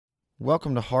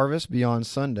Welcome to Harvest Beyond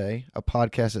Sunday, a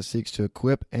podcast that seeks to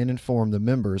equip and inform the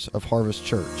members of Harvest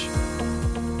Church.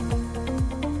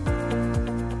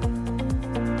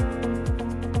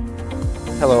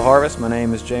 Hello, Harvest. My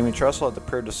name is Jamie Trussell. I have the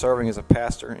privilege of serving as a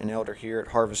pastor and elder here at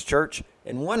Harvest Church.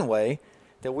 And one way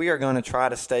that we are going to try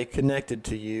to stay connected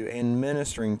to you and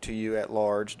ministering to you at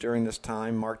large during this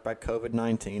time marked by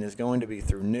COVID-19 is going to be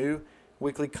through new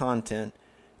weekly content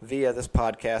via this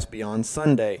podcast Beyond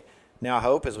Sunday. Now, I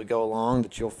hope as we go along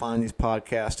that you'll find these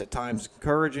podcasts at times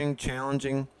encouraging,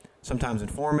 challenging, sometimes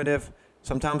informative,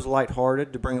 sometimes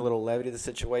lighthearted to bring a little levity to the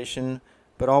situation,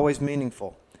 but always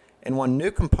meaningful. And one new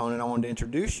component I wanted to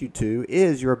introduce you to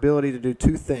is your ability to do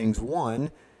two things. One,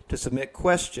 to submit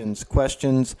questions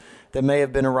that may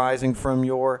have been arising from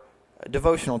your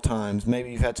devotional times.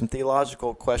 Maybe you've had some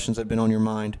theological questions that have been on your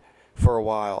mind for a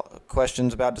while.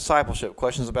 Questions about discipleship,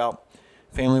 questions about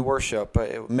family worship,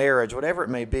 marriage, whatever it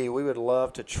may be. We would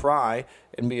love to try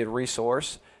and be a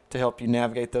resource to help you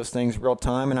navigate those things real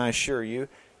time. And I assure you,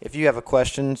 if you have a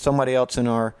question, somebody else in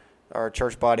our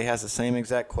church body has the same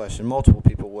exact question. Multiple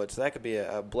people would. So that could be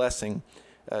a blessing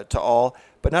to all.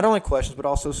 But not only questions, but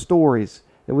also stories.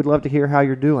 And we'd love to hear how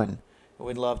you're doing.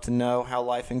 We'd love to know how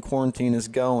life in quarantine is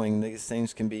going. These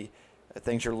things can be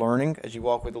things you're learning as you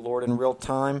walk with the Lord in real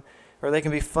time, or they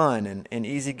can be fun and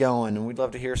easygoing, and we'd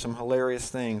love to hear some hilarious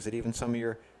things that even some of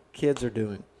your kids are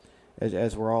doing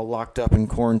as we're all locked up in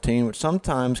quarantine, which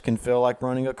sometimes can feel like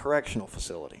running a correctional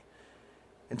facility.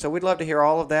 And so we'd love to hear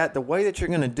all of that. The way that you're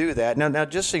going to do that, now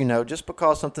just so you know, just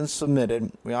because something's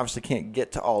submitted, we obviously can't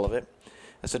get to all of it,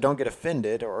 so don't get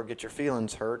offended or get your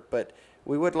feelings hurt, but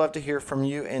we would love to hear from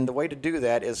you, and the way to do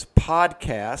that is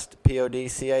podcast,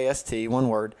 P-O-D-C-A-S-T, one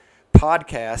word,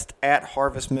 podcast at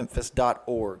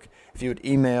harvestmemphis.org. If you would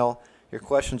email your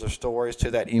questions or stories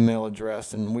to that email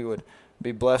address, and we would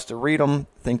be blessed to read them,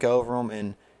 think over them,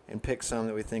 and pick some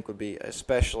that we think would be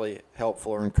especially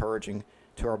helpful or encouraging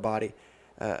to our body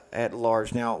at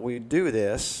large. Now, we do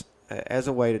this as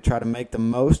a way to try to make the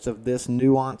most of this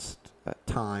nuanced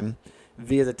time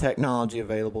via the technology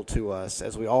available to us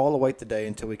as we all await the day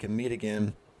until we can meet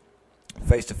again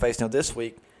face-to-face. Now, this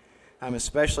week, I'm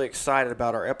especially excited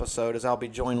about our episode as I'll be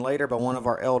joined later by one of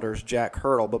our elders, Jack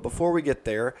Hurdle. But before we get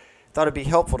there, I thought it'd be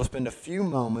helpful to spend a few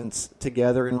moments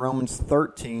together in Romans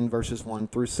 13, verses 1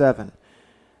 through 7.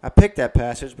 I picked that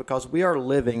passage because we are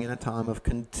living in a time of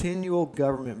continual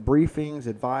government briefings,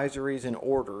 advisories, and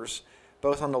orders,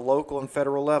 both on the local and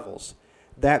federal levels.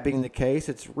 That being the case,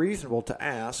 it's reasonable to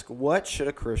ask, what should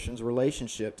a Christian's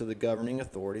relationship to the governing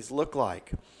authorities look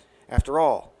like? After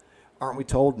all, aren't we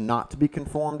told not to be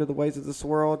conformed to the ways of this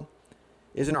world?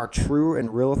 Isn't our true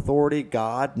and real authority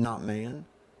God, not man?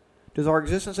 Does our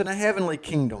existence in a heavenly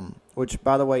kingdom, which,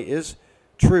 by the way, is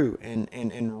true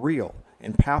and real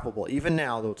and palpable, even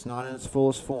now, though it's not in its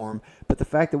fullest form, but the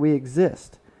fact that we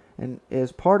exist, and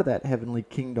as part of that heavenly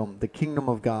kingdom, the kingdom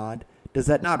of God, does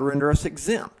that not render us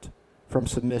exempt from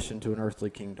submission to an earthly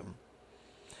kingdom?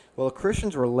 Well, a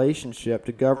Christian's relationship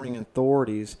to governing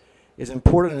authorities is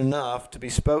important enough to be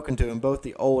spoken to in both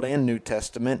the Old and New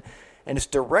Testament, and it's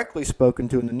directly spoken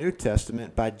to in the New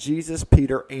Testament by Jesus,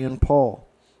 Peter, and Paul.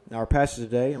 Now, our passage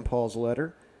today in Paul's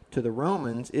letter to the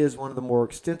Romans is one of the more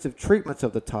extensive treatments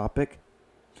of the topic,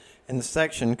 and the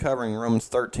section covering Romans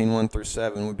 13, 1 through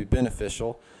 7 would be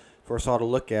beneficial for us all to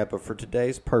look at, but for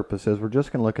today's purposes, we're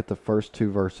just going to look at the first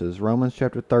two verses. Romans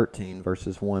chapter 13,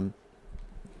 verses 1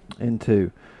 and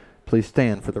 2. Please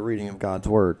stand for the reading of God's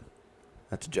Word.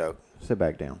 That's a joke. Sit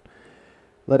back down.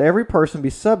 Let every person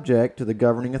be subject to the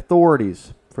governing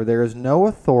authorities, for there is no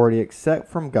authority except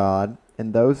from God,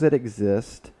 and those that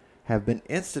exist have been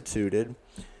instituted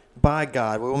by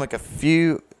God. We will make a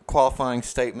few qualifying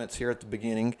statements here at the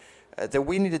beginning that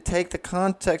we need to take the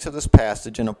context of this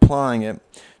passage and applying it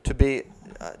to be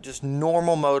just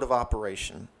normal mode of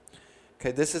operation.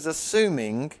 Okay, this is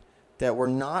assuming that we're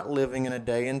not living in a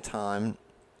day and time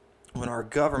when our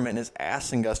government is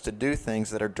asking us to do things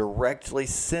that are directly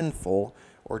sinful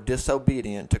or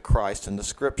disobedient to Christ and the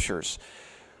Scriptures.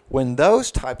 When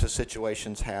those types of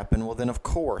situations happen, well then of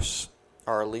course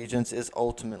our allegiance is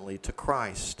ultimately to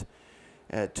Christ.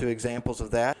 Two examples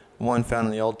of that, one found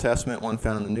in the Old Testament, one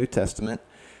found in the New Testament,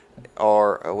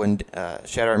 are when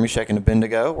Shadrach, Meshach, and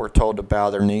Abednego were told to bow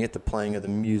their knee at the playing of the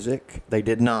music. They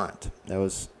did not. That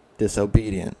was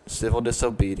disobedient, civil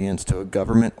disobedience to a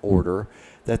government order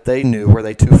that they knew were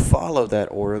they to follow that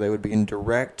order, they would be in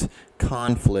direct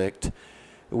conflict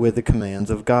with the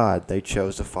commands of God. They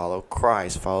chose to follow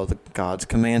Christ, follow God's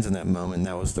commands in that moment.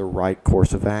 That was the right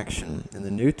course of action. In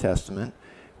the New Testament,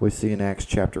 we see in Acts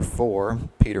chapter 4,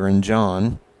 Peter and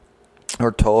John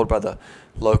or told by the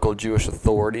local Jewish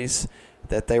authorities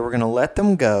that they were going to let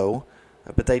them go,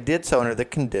 but they did so under the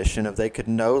condition of they could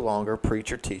no longer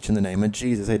preach or teach in the name of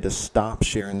Jesus. They had to stop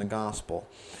sharing the gospel.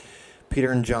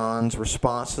 Peter and John's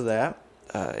response to that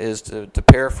is, to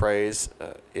paraphrase,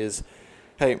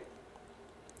 hey,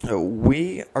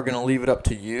 we are going to leave it up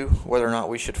to you whether or not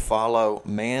we should follow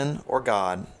man or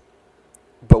God,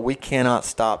 but we cannot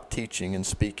stop teaching and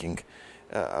speaking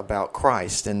about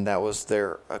Christ. And that was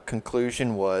their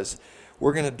conclusion was,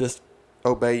 we're going to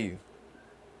disobey you.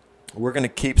 We're going to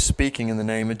keep speaking in the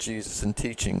name of Jesus and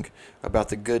teaching about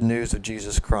the good news of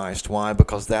Jesus Christ. Why?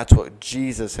 Because that's what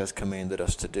Jesus has commanded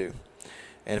us to do.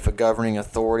 And if a governing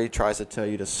authority tries to tell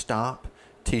you to stop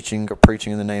teaching or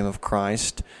preaching in the name of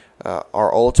Christ,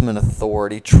 our ultimate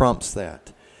authority trumps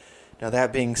that. Now,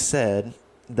 that being said,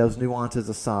 those nuances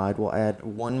aside, we'll add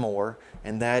one more,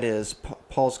 and that is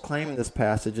Paul's claim in this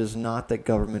passage is not that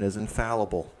government is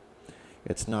infallible.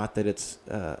 It's not that it's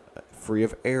free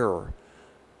of error.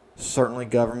 Certainly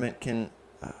government can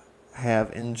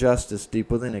have injustice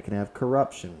deep within it. It can have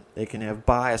corruption. It can have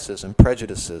biases and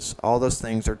prejudices. All those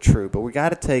things are true. But we got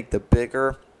to take the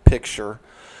bigger picture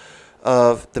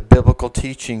of the biblical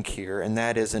teaching here, and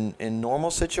that is in normal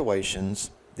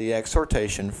situations, the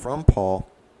exhortation from Paul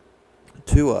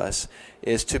to us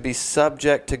is to be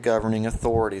subject to governing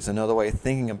authorities. Another way of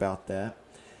thinking about that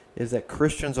is that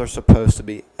Christians are supposed to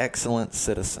be excellent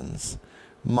citizens,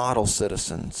 model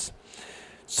citizens,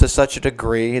 to such a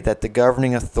degree that the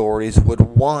governing authorities would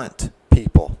want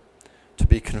people to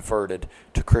be converted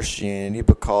to Christianity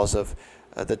because of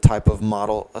the type of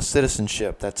model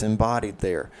citizenship that's embodied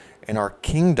there. And our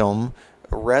kingdom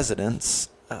residents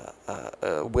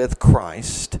with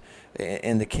Christ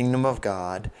in the kingdom of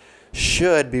God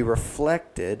should be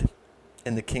reflected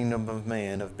in the kingdom of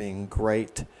man, of being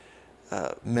great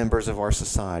members of our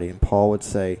society. And Paul would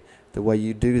say, the way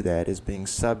you do that is being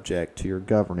subject to your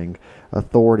governing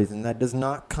authorities. And that does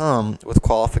not come with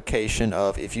qualification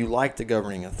of if you like the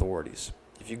governing authorities,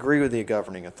 if you agree with the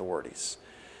governing authorities,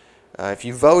 if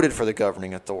you voted for the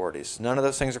governing authorities. None of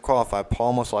those things are qualified.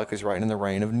 Paul most likely is writing in the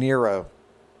reign of Nero.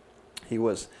 He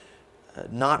was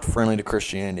not friendly to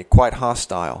Christianity, quite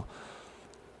hostile.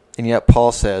 And yet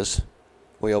Paul says,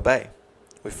 we obey,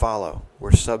 we follow,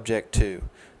 we're subject to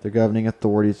the governing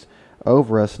authorities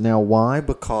over us. Now, why?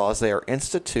 Because they are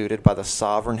instituted by the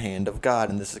sovereign hand of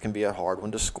God. And this can be a hard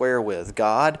one to square with.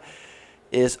 God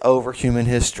is over human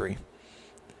history.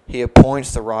 He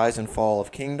appoints the rise and fall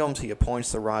of kingdoms. He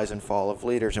appoints the rise and fall of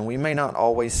leaders. And we may not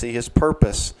always see his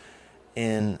purpose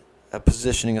in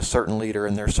positioning a certain leader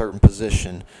in their certain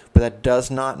position, but that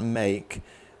does not make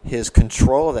his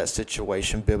control of that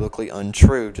situation biblically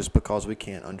untrue just because we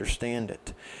can't understand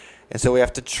it. And so we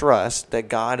have to trust that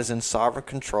God is in sovereign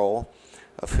control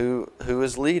of who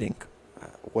is leading.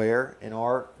 Where in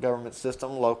our government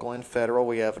system, local and federal,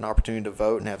 we have an opportunity to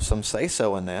vote and have some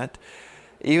say-so in that.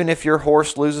 Even if your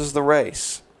horse loses the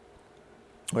race,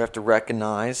 we have to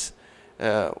recognize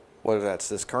whether that's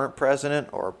this current president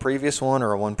or a previous one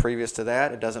or one previous to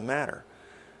that, it doesn't matter.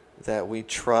 That we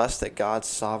trust that God's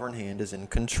sovereign hand is in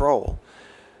control.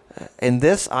 And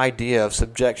this idea of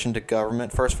subjection to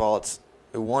government, first of all, it's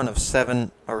one of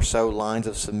 7 or so lines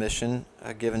of submission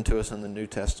given to us in the New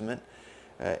Testament.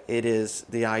 It is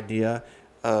the idea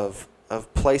of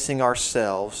placing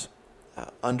ourselves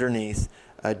underneath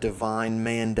a divine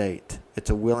mandate. It's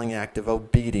a willing act of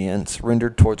obedience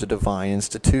rendered towards a divine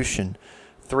institution.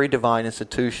 3 divine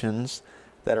institutions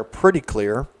that are pretty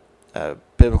clear,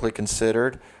 biblically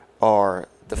considered, are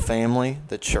the family,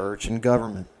 the church, and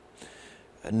government.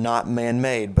 Not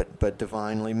man-made, but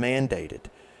divinely mandated.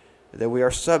 That we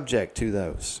are subject to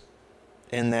those.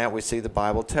 In that we see the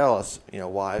Bible tell us,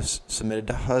 wives submitted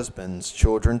to husbands,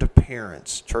 children to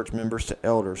parents, church members to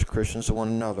elders, Christians to one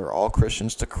another, all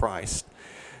Christians to Christ,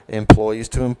 employees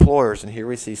to employers. And here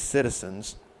we see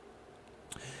citizens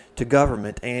to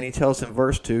government. And he tells in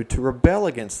verse 2, to rebel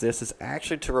against this is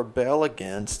actually to rebel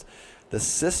against the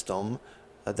system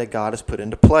that God has put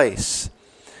into place.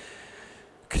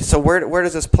 So where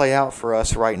does this play out for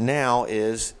us right now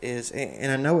is,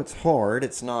 and I know it's hard,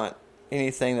 it's not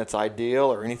anything that's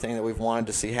ideal or anything that we've wanted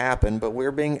to see happen, but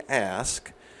we're being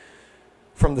asked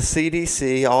from the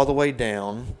CDC all the way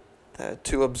down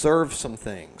to observe some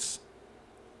things,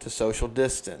 to social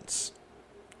distance,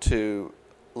 to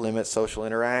limit social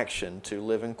interaction, to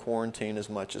live in quarantine as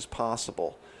much as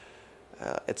possible.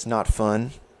 It's not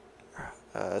fun.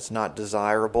 It's not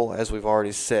desirable, as we've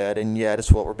already said, and yet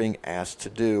it's what we're being asked to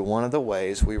do. One of the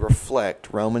ways we reflect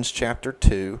Romans chapter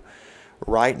 2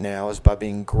 right now is by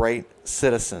being great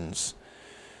citizens,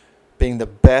 being the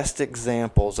best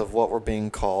examples of what we're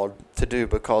being called to do,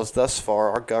 because thus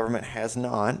far our government has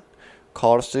not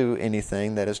called us to do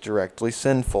anything that is directly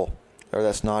sinful or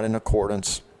that's not in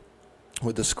accordance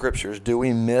with the Scriptures. Do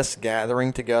we miss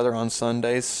gathering together on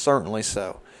Sundays? Certainly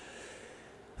so.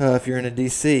 If you're in a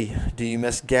D.C., do you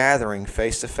miss gathering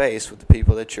face-to-face with the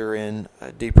people that you're in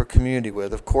a deeper community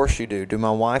with? Of course you do. Do my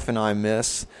wife and I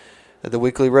miss the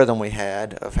weekly rhythm we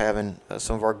had of having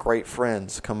some of our great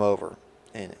friends come over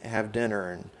and have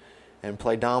dinner and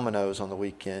play dominoes on the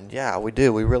weekend? Yeah, we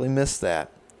do. We really miss that.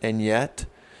 And yet,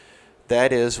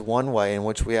 that is one way in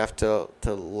which we have to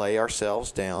lay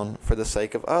ourselves down for the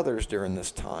sake of others during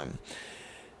this time.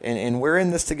 And we're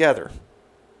in this together.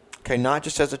 Okay, not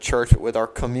just as a church, but with our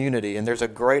community. And there's a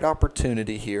great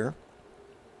opportunity here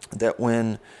that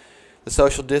when the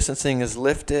social distancing is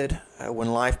lifted,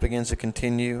 when life begins to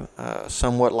continue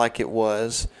somewhat like it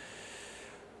was,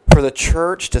 for the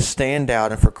church to stand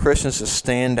out and for Christians to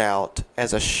stand out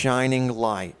as a shining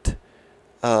light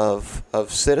of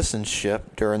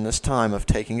citizenship during this time, of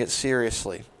taking it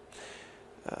seriously.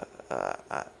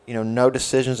 No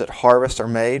decisions at Harvest are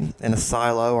made in a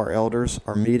silo. Our elders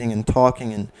are meeting and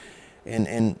talking,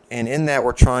 and in that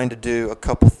we're trying to do a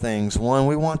couple things. One,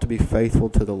 we want to be faithful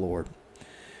to the Lord.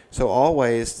 So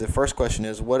always, the first question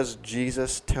is, what does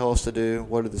Jesus tell us to do?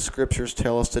 What do the Scriptures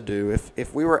tell us to do?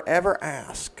 If we were ever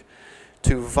asked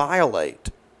to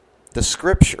violate the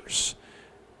Scriptures,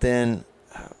 then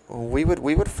we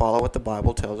would follow what the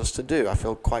Bible tells us to do. I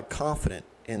feel quite confident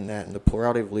in that, in the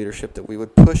plurality of leadership, that we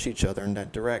would push each other in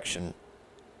that direction.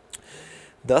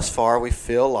 Thus far, we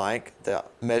feel like the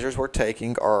measures we're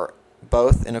taking are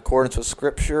both in accordance with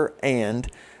Scripture and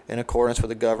in accordance with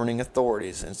the governing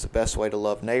authorities. And it's the best way to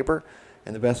love neighbor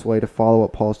and the best way to follow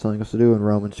what Paul's telling us to do in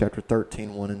Romans chapter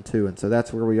 13, 1 and 2. And so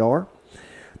that's where we are.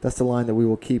 That's the line that we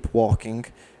will keep walking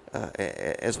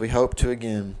as we hope to,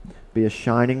 again, be a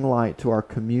shining light to our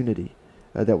community,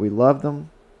 that we love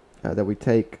them, that we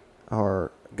take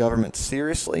our government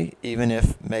seriously, even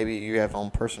if maybe you have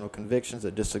own personal convictions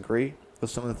that disagree with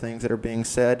some of the things that are being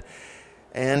said.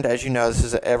 And as you know, this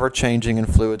is an ever-changing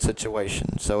and fluid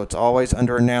situation. So it's always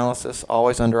under analysis,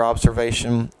 always under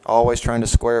observation, always trying to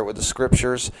square it with the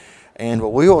Scriptures. And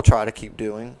what we will try to keep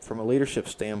doing from a leadership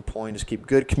standpoint is keep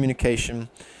good communication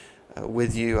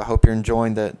with you. I hope you're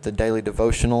enjoying the daily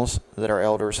devotionals that our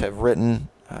elders have written.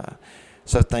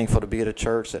 So thankful to be at a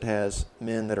church that has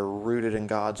men that are rooted in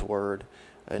God's Word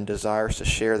and desires to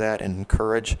share that and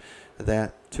encourage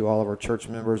that to all of our church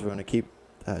members. We're going to keep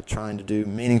trying to do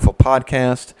meaningful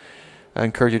podcasts. I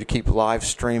encourage you to keep live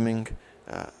streaming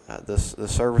the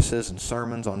services and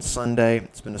sermons on Sunday.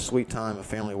 It's been a sweet time of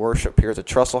family worship here at the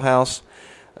Trussell House.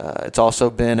 It's also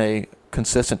been a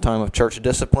consistent time of church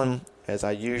discipline, as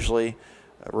I usually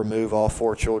remove all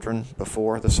 4 children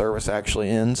before the service actually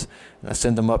ends. And I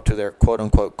send them up to their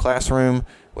quote-unquote classroom,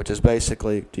 which is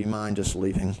basically, do you mind just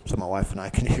leaving so my wife and I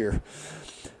can hear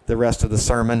the rest of the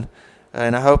sermon?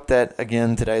 And I hope that,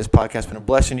 again, today's podcast has been a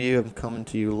blessing to you. I'm coming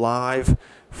to you live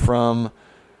from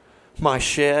my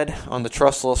shed on the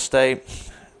Trussell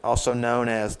Estate, also known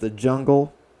as the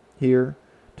Jungle here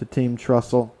to Team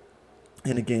Trussell.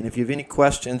 And again, if you have any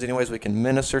questions, any ways we can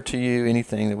minister to you,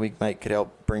 anything that we might could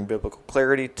help bring biblical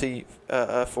clarity to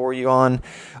for you on,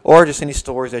 or just any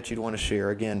stories that you'd want to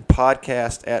share, again,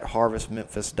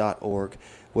 podcast@harvestmemphis.org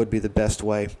would be the best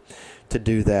way to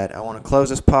do that. I want to close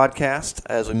this podcast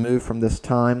as we move from this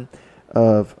time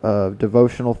of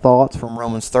devotional thoughts from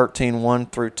Romans 13, 1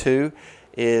 through 2,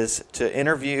 is to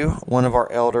interview one of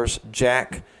our elders,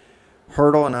 Jack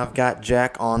Hurdle, and I've got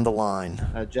Jack on the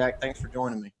line. Jack, thanks for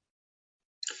joining me.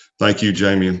 Thank you,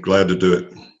 Jamie. I'm glad to do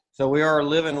it. So we are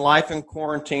living life in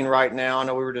quarantine right now. I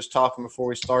know we were just talking before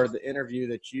we started the interview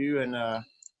that you and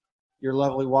your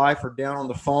lovely wife are down on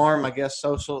the farm, I guess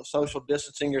social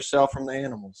distancing yourself from the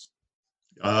animals.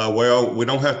 Well, we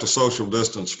don't have to social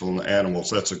distance from the animals.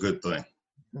 That's a good thing.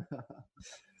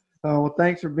 Well,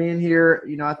 thanks for being here.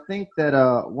 I think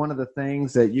that one of the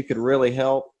things that you could really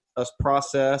help us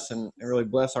process and really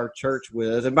bless our church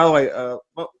with, and by the way, a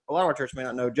lot of our church may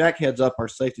not know, Jack heads up our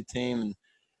safety team and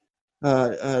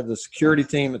the security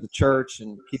team at the church,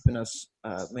 and keeping us,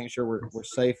 making sure we're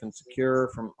safe and secure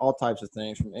from all types of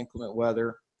things, from inclement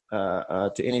weather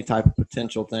to any type of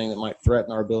potential thing that might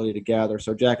threaten our ability to gather.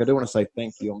 So, Jack, I do want to say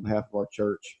thank you on behalf of our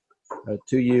church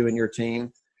to you and your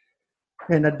team.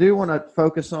 And I do want to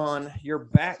focus on your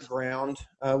background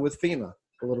with FEMA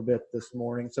a little bit this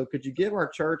morning. So could you give our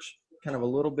church kind of a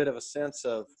little bit of a sense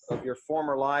of your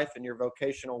former life and your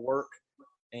vocational work,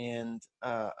 and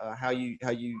how you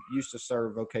used to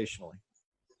serve vocationally?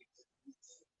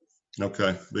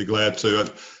 Okay, be glad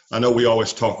to. I know we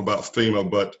always talk about FEMA,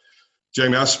 but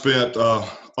Jamie, I spent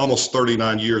almost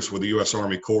 39 years with the U.S.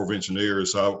 Army Corps of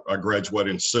Engineers. I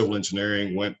graduated in civil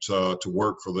engineering, went to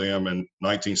work for them in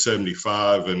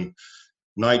 1975, and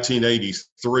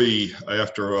 1983,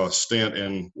 after a stint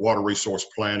in water resource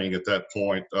planning at that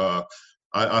point,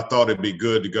 I thought it'd be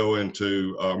good to go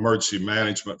into emergency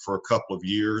management for a couple of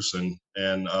years, and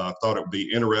thought it would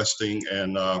be interesting.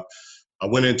 And I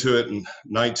went into it in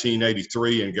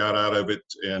 1983 and got out of it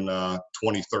in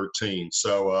 2013.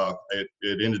 So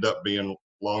it ended up being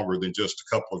longer than just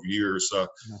a couple of years.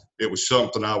 It was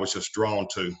something I was just drawn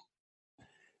to.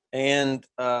 And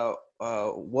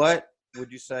what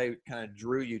would you say kind of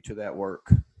drew you to that work?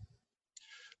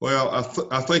 Well,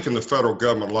 I think in the federal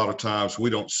government, a lot of times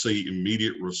we don't see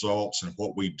immediate results in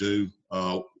what we do.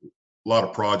 A lot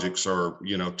of projects are,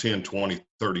 10, 20,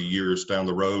 30 years down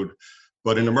the road.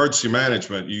 But in emergency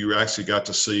management, you actually got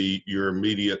to see your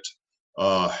immediate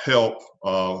help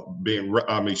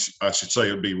I should say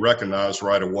it would be recognized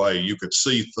right away. You could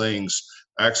see things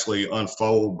actually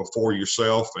unfold before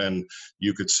yourself, and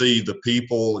you could see the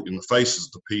people in the faces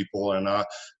of the people. And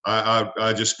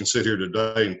I just can sit here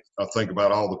today and I think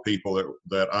about all the people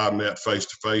that I met face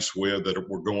to face with that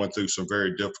were going through some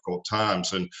very difficult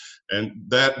times. And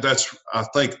that's, I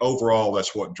think overall,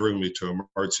 that's what drew me to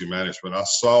emergency management. I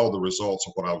saw the results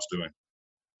of what I was doing.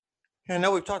 I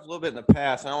know we've talked a little bit in the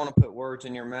past, and I don't want to put words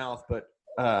in your mouth, but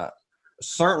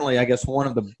certainly, I guess one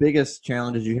of the biggest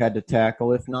challenges you had to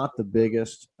tackle, if not the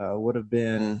biggest, would have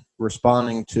been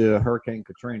responding to Hurricane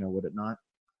Katrina, would it not?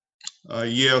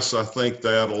 Yes, I think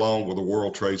that, along with the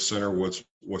World Trade Center, was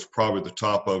probably the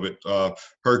top of it.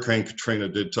 Hurricane Katrina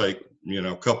did take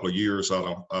a couple of years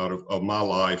out of my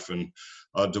life, and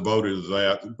devoted to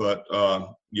that. But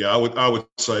yeah, I would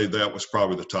say that was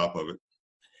probably the top of it.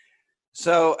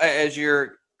 So as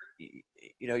you're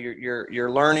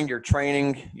learning, you're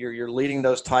training, you're leading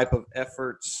those type of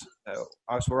efforts.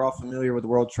 Obviously, we're all familiar with the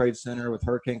World Trade Center, with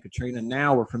Hurricane Katrina.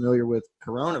 Now we're familiar with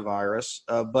coronavirus.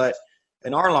 But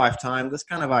in our lifetime, this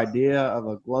kind of idea of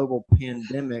a global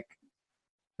pandemic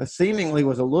seemingly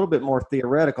was a little bit more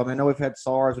theoretical. I mean, I know we've had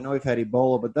SARS, I know we've had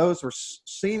Ebola, but those were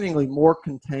seemingly more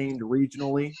contained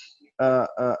regionally.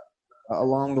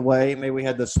 Along the way, maybe we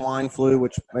had the swine flu,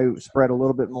 which maybe spread a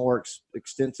little bit more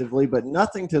extensively, but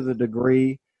nothing to the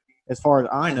degree, as far as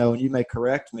I know, and you may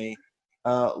correct me,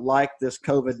 like this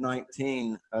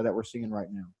COVID-19 that we're seeing right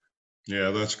now.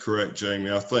 Yeah, that's correct,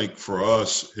 Jamie. I think for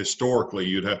us, historically,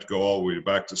 you'd have to go all the way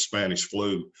back to Spanish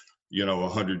flu,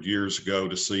 100 years ago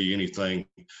to see anything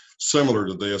similar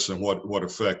to this and what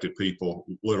affected people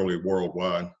literally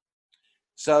worldwide.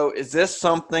 So is this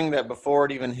something that before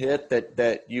it even hit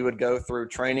that you would go through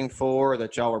training for,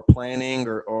 that y'all were planning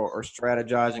or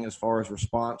strategizing as far as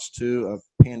response to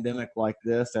a pandemic like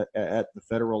this at the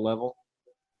federal level?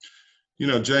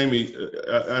 Jamie,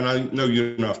 and I know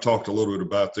you and I've talked a little bit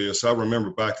about this. I remember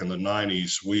back in the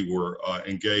 90s, we were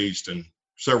engaged in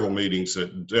several meetings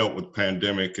that dealt with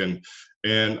pandemic. And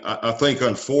I think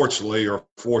unfortunately, or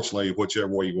fortunately, whichever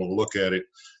way you want to look at it,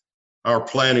 our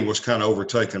planning was kind of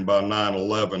overtaken by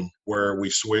 9/11, where we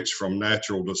switched from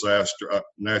natural disasters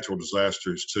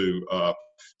to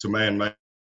man-made.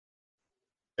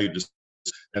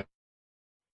 And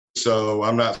so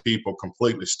I'm not people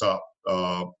completely stopped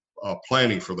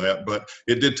planning for that, but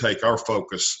it did take our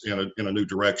focus in a new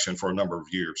direction for a number of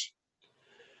years.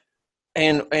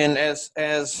 And as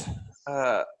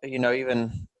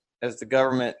even as the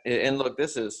government, and look,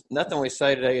 this is nothing we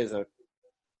say today is a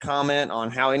comment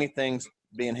on how anything's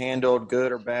being handled,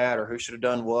 good or bad, or who should have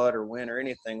done what or when or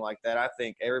anything like that. I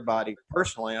think everybody's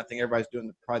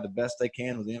doing probably the best they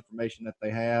can with the information that they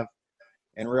have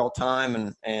in real time.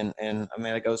 And I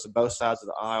mean, it goes to both sides of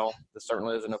the aisle. This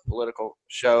certainly isn't a political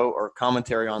show or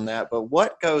commentary on that. But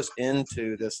what goes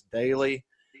into this daily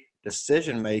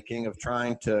decision making of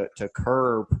trying to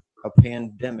curb a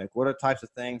pandemic? What are the types of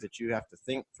things that you have to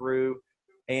think through?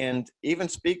 And even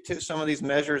speak to some of these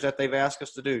measures that they've asked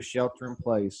us to do: shelter in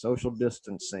place, social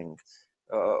distancing.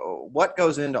 What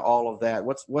goes into all of that?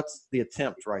 What's the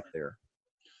attempt right there?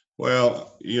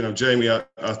 Well, Jamie,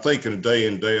 I think in a day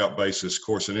in, day out basis, of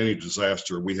course, in any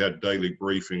disaster, we had daily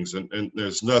briefings, and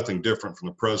there's nothing different from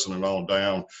the president on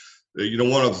down.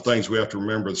 One of the things we have to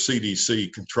remember, the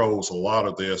CDC controls a lot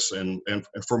of this, and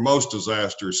for most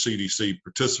disasters, CDC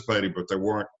participated, but they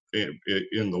weren't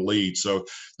in the lead. So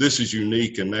this is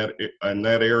unique in that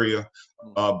area.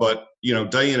 But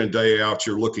day in and day out,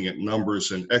 you're looking at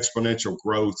numbers, and exponential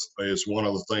growth is one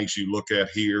of the things you look at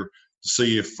here.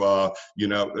 see if,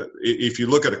 if you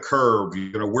look at a curve,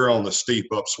 we're on the steep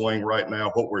upswing right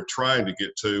now. What we're trying to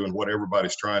get to and what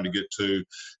everybody's trying to get to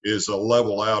is a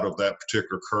level out of that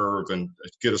particular curve and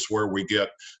get us where we get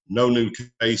no new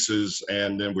cases,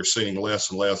 and then we're seeing less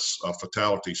and less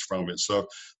fatalities from it. So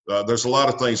there's a lot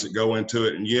of things that go into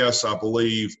it. And yes, I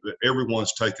believe that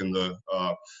everyone's taken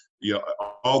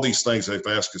all these things they've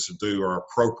asked us to do are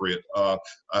appropriate. I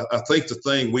think the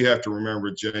thing we have to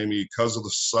remember, Jamie, because of the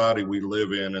society we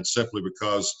live in, and simply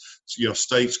because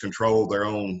states control their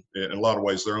own, in a lot of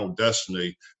ways, their own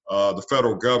destiny. The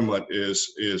federal government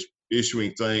is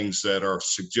issuing things that are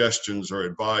suggestions or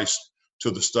advice to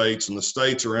the states, and the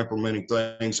states are implementing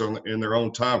things in their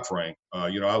own time frame. I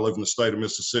live in the state of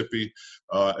Mississippi.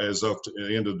 As of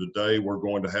the end of the day, we're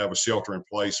going to have a shelter in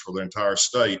place for the entire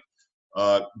state.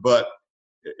 But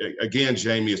again,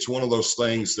 Jamie, it's one of those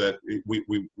things that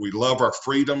we love our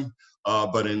freedom,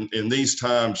 but in these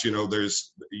times,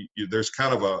 there's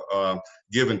kind of a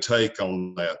give and take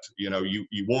on that.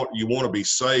 You want to be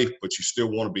safe, but you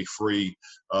still want to be free.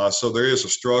 So there is a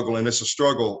struggle, and it's a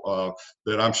struggle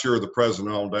that I'm sure the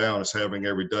president on down is having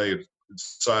every day,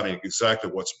 deciding exactly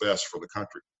what's best for the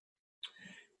country.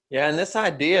 Yeah, and this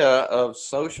idea of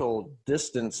social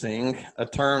distancing, a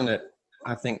term that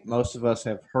I think most of us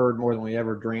have heard more than we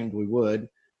ever dreamed we would.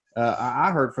 I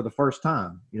heard for the first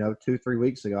time, 2-3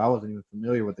 weeks ago. I wasn't even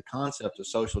familiar with the concept of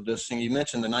social distancing. You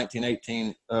mentioned the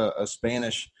 1918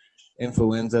 Spanish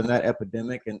influenza and that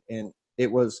epidemic, and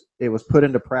it was put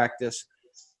into practice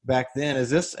back then.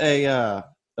 Is this a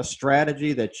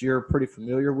strategy that you're pretty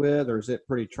familiar with, or is it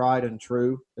pretty tried and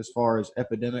true as far as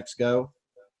epidemics go?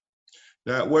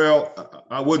 Well,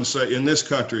 I wouldn't say in this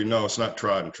country, no, it's not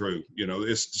tried and true.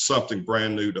 It's something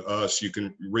brand new to us. You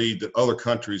can read that other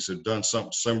countries have done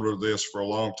something similar to this for a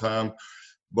long time.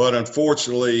 But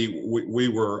unfortunately, we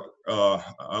were,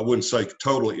 I wouldn't say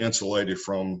totally insulated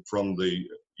from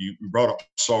you brought up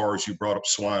SARS, you brought up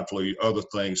swine flu, other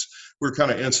things. We're kind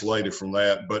of insulated from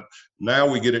that. But now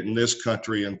we get it in this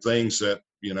country, and things that,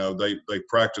 they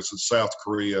practice in South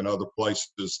Korea and other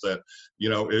places that,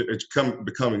 it's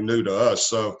becoming new to us.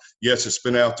 So yes, it's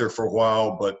been out there for a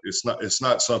while, but it's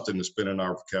not something that's been in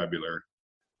our vocabulary.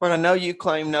 Well, I know you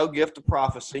claim no gift of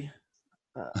prophecy,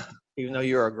 even though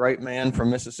you're a great man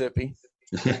from Mississippi.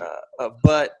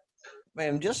 But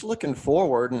man, just looking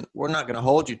forward, and we're not going to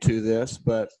hold you to this,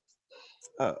 but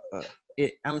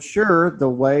I'm sure the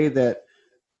way that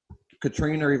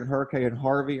Katrina or even Hurricane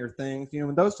Harvey or things,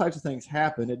 when those types of things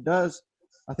happen, it does,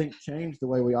 I think, change the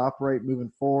way we operate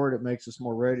moving forward. It makes us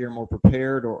more ready or more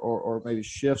prepared, or maybe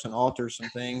shifts and alters some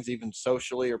things, even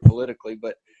socially or politically.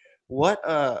 But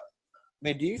do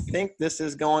you think this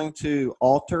is going to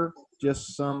alter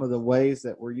just some of the ways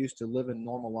that we're used to living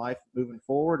normal life moving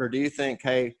forward? Or do you think,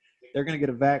 hey, they're going to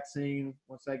get a vaccine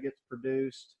once that gets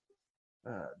produced,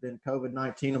 then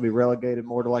COVID-19 will be relegated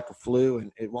more to like a flu,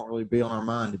 and it won't really be on our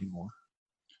mind anymore?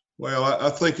 Well, I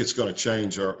think it's going to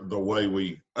change the way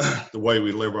we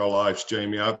live our lives,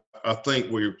 Jamie. I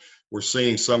think we're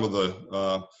seeing some of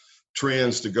the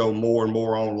trends to go more and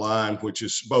more online, which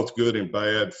is both good and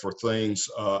bad for things.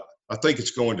 I think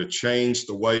it's going to change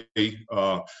the way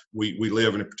we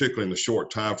live, and particularly in the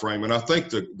short time frame. And I think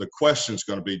the question is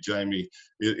going to be, Jamie,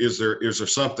 is there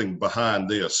something behind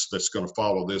this that's going to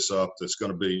follow this up that's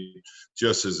going to be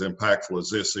just as impactful as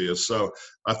this is? So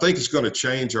I think it's going to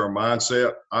change our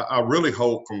mindset. I really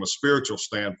hope from a spiritual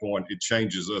standpoint it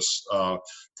changes us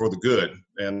for the good.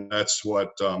 And that's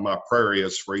what my prayer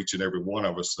is for each and every one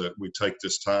of us, that we take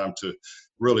this time to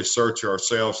really search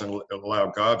ourselves and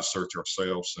allow God to search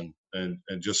ourselves, and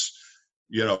just,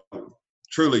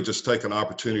 truly just take an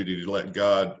opportunity to let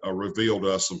God reveal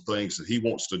to us some things that he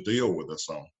wants to deal with us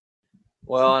on.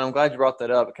 Well, and I'm glad you brought that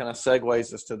up. It kind of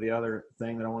segues us to the other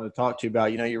thing that I wanted to talk to you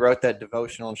about. You wrote that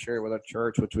devotional and shared it with our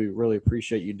church, which we really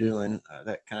appreciate you doing.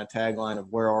 That kind of tagline of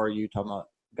 "Where are you?" talking about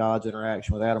God's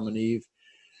interaction with Adam and Eve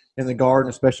in the garden,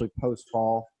 especially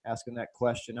post-fall, asking that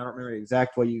question. I don't remember the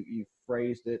exact way you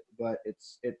phrased it, but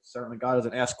it's certainly God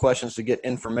doesn't ask questions to get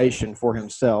information for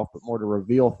himself, but more to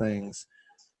reveal things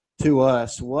to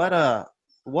us.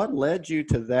 What led you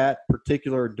to that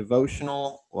particular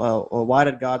devotional? Well, why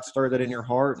did God stir that in your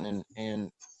heart,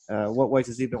 and what ways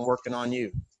has he been working on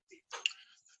you?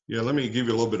 Yeah, let me give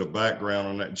you a little bit of background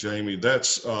on that, Jamie.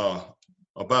 That's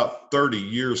about 30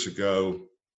 years ago.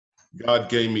 God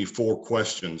gave me 4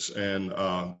 questions, and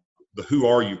the "Who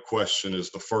are you?" question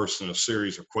is the first in a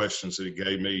series of questions that he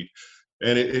gave me.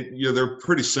 And they're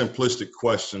pretty simplistic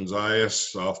questions. I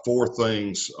asked 4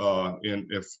 things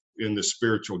in the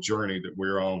spiritual journey that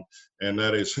we're on, and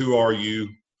that is, who are you,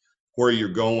 where you're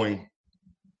going,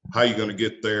 how you're going to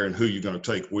get there, and who you're going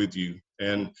to take with you.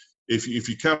 And if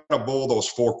you kind of boil those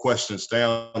 4 questions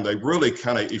down, they really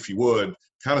kind of, if you would,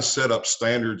 kind of set up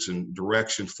standards and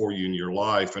direction for you in your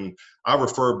life. And I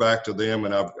refer back to them,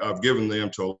 and I've given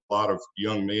them to a lot of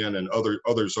young men and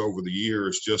others over the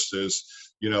years, just as,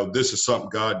 this is something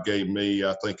God gave me.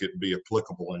 I think it'd be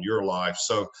applicable in your life.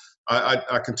 So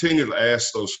I continue to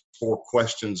ask those 4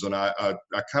 questions, and I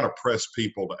kind of press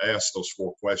people to ask those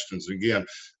 4 questions. Again,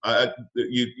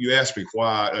 you asked me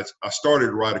why. I started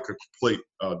to write a complete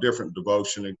different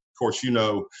devotion. And of course,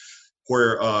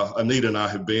 where Anita and I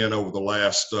have been over the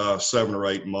last 7 or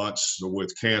 8 months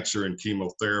with cancer and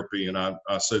chemotherapy. And I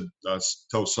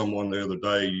told someone the other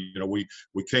day,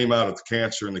 we came out of the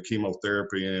cancer and the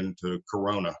chemotherapy into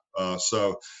Corona.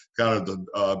 So kind of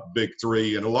the big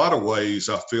 3. In a lot of ways,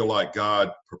 I feel like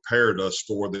God prepared us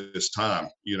for this time,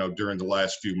 during the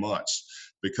last few months,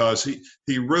 because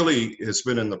he really has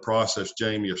been in the process,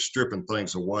 Jamie, of stripping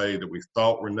things away that we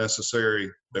thought were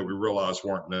necessary, that we realized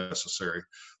weren't necessary.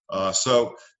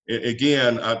 So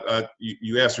again,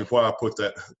 you asked me why I put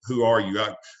that. Who are you?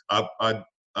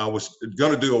 I was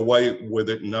going to do away with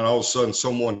it, and then all of a sudden,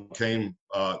 someone came,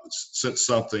 sent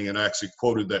something, and actually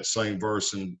quoted that same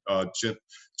verse in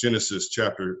Genesis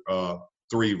chapter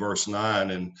 3, verse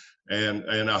 9,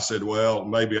 and I said, well,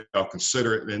 maybe I'll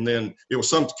consider it. And then it was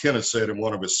something Kenneth said in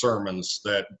one of his sermons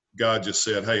that God just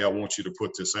said, hey, I want you to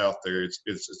put this out there.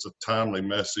 It's a timely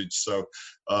message. So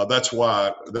that's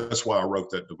why I wrote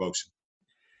that devotion.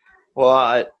 Well,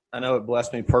 I know it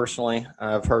blessed me personally.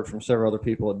 I've heard from several other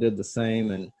people that did the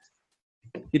same. And,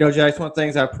 Jace, one of the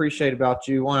things I appreciate about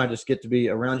you, one, I just get to be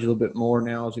around you a little bit more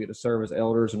now as we get to serve as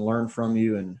elders and learn from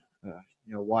you and,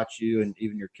 watch you, and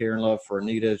even your care and love for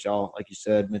Anita, as y'all, like you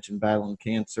said, mentioned battling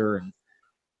cancer. And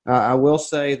I will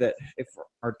say that if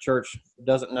our church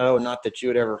doesn't know, and not that you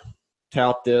would ever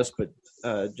tout this, but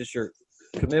just your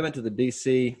commitment to the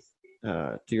DC,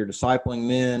 to your discipling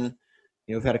men.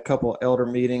 We've had a couple of elder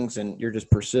meetings, and your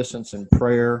just persistence in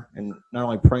prayer, and not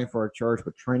only praying for our church,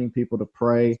 but training people to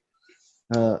pray.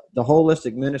 The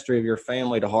holistic ministry of your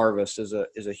family to Harvest is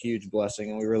a huge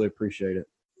blessing, and we really appreciate it.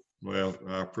 Well,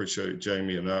 I appreciate it,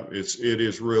 Jamie, and it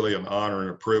is really an honor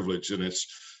and a privilege, and it's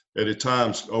at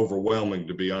times overwhelming,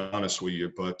 to be honest with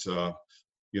you. But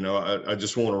I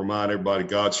just want to remind everybody,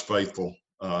 God's faithful.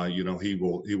 He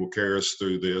will carry us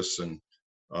through this, and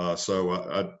so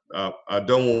I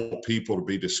don't want people to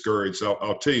be discouraged.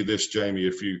 I'll tell you this, Jamie,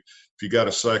 if you got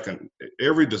a second,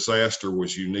 every disaster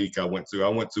was unique. I went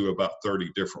through about 30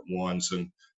 different ones, and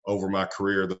over my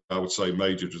career, that I would say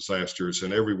major disasters,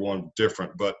 and every one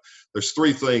different. But there's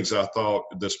 3 things I thought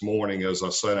this morning as I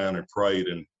sat down and prayed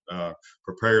and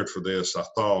prepared for this. I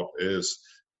thought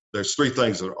there's 3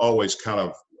 things that are always kind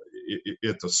of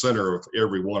at the center of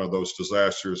every one of those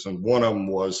disasters. And one of them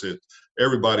was that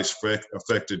everybody's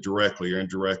affected directly or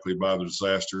indirectly by the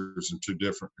disasters in 2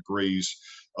 different degrees.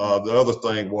 The other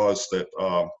thing was that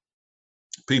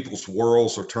people's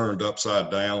worlds are turned upside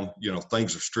down.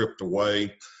 Things are stripped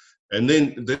away. And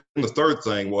then the third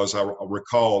thing was, I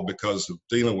recall, because of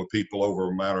dealing with people over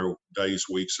a matter of days,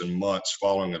 weeks, and months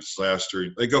following a disaster,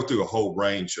 they go through a whole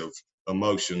range of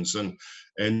emotions, and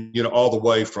all the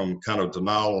way from kind of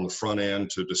denial on the front end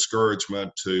to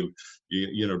discouragement to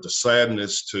to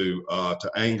sadness to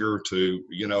anger to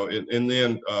and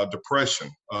then depression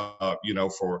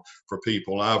for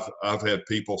people. And I've had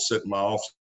people sit in my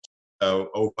office,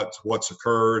 what's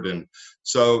occurred. And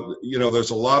so, there's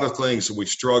a lot of things that we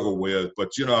struggle with, but,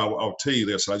 I'll tell you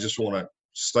this, I just want to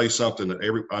say something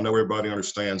that I know everybody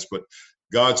understands, but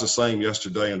God's the same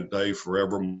yesterday and today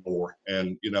forevermore.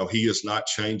 And, he is not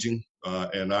changing.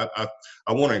 And I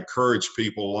want to encourage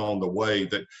people along the way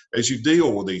that as you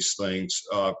deal with these things,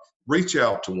 reach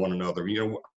out to one another.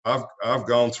 I've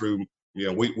gone through,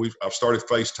 I've started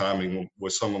FaceTiming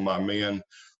with some of my men,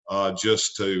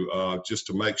 just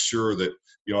to make sure that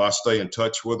I stay in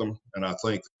touch with them, and I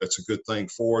think that's a good thing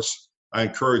for us. I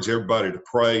encourage everybody to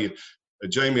pray.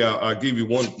 Jamie, I'll give you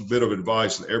one bit of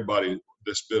advice, and everybody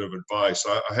this bit of advice.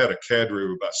 I had a cadre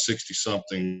of about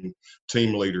 60-something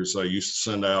team leaders I used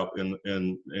to send out in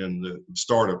the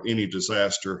start of any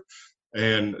disaster.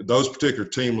 And those particular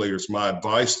team leaders, my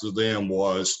advice to them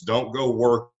was, don't go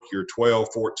work your 12,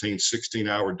 14,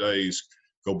 16-hour days.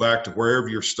 Go back to wherever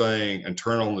you're staying and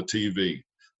turn on the TV.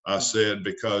 I said,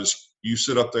 because you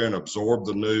sit up there and absorb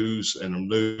the news, and the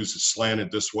news is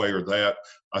slanted this way or that.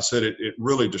 I said, it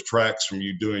really detracts from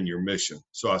you doing your mission.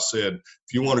 So I said,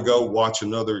 if you want to go watch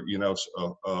another,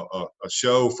 a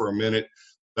show for a minute,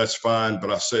 that's fine.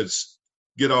 But I said,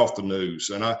 get off the news.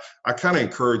 And I kind of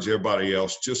encourage everybody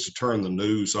else just to turn the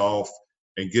news off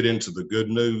and get into the good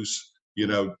news.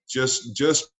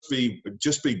 just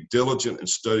be diligent and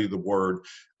study the word.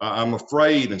 I'm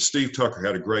afraid, and Steve Tucker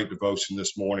had a great devotion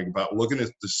this morning about looking at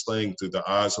this thing through the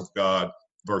eyes of God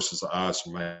versus the eyes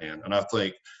of man. And I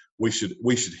think we should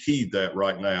heed that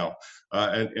right now.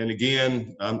 And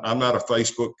again, I'm not a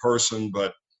Facebook person,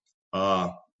 but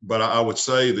I would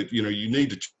say that, you need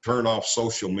to turn off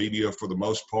social media for the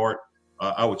most part.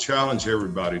 I would challenge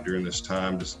everybody during this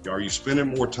time. Are you spending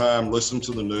more time listening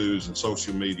to the news and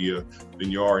social media than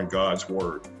you are in God's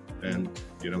word? And,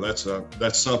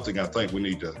 that's something I think we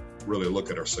need to really look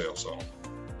at ourselves on.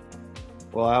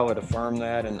 Well, I would affirm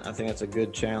that, and I think that's a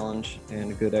good challenge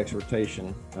and a good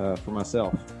exhortation for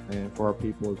myself and for our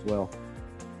people as well.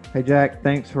 Hey, Jack,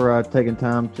 thanks for taking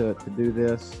time to do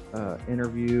this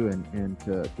interview and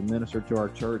to minister to our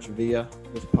church via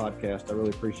this podcast. I really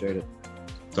appreciate it.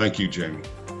 Thank you, Jamie.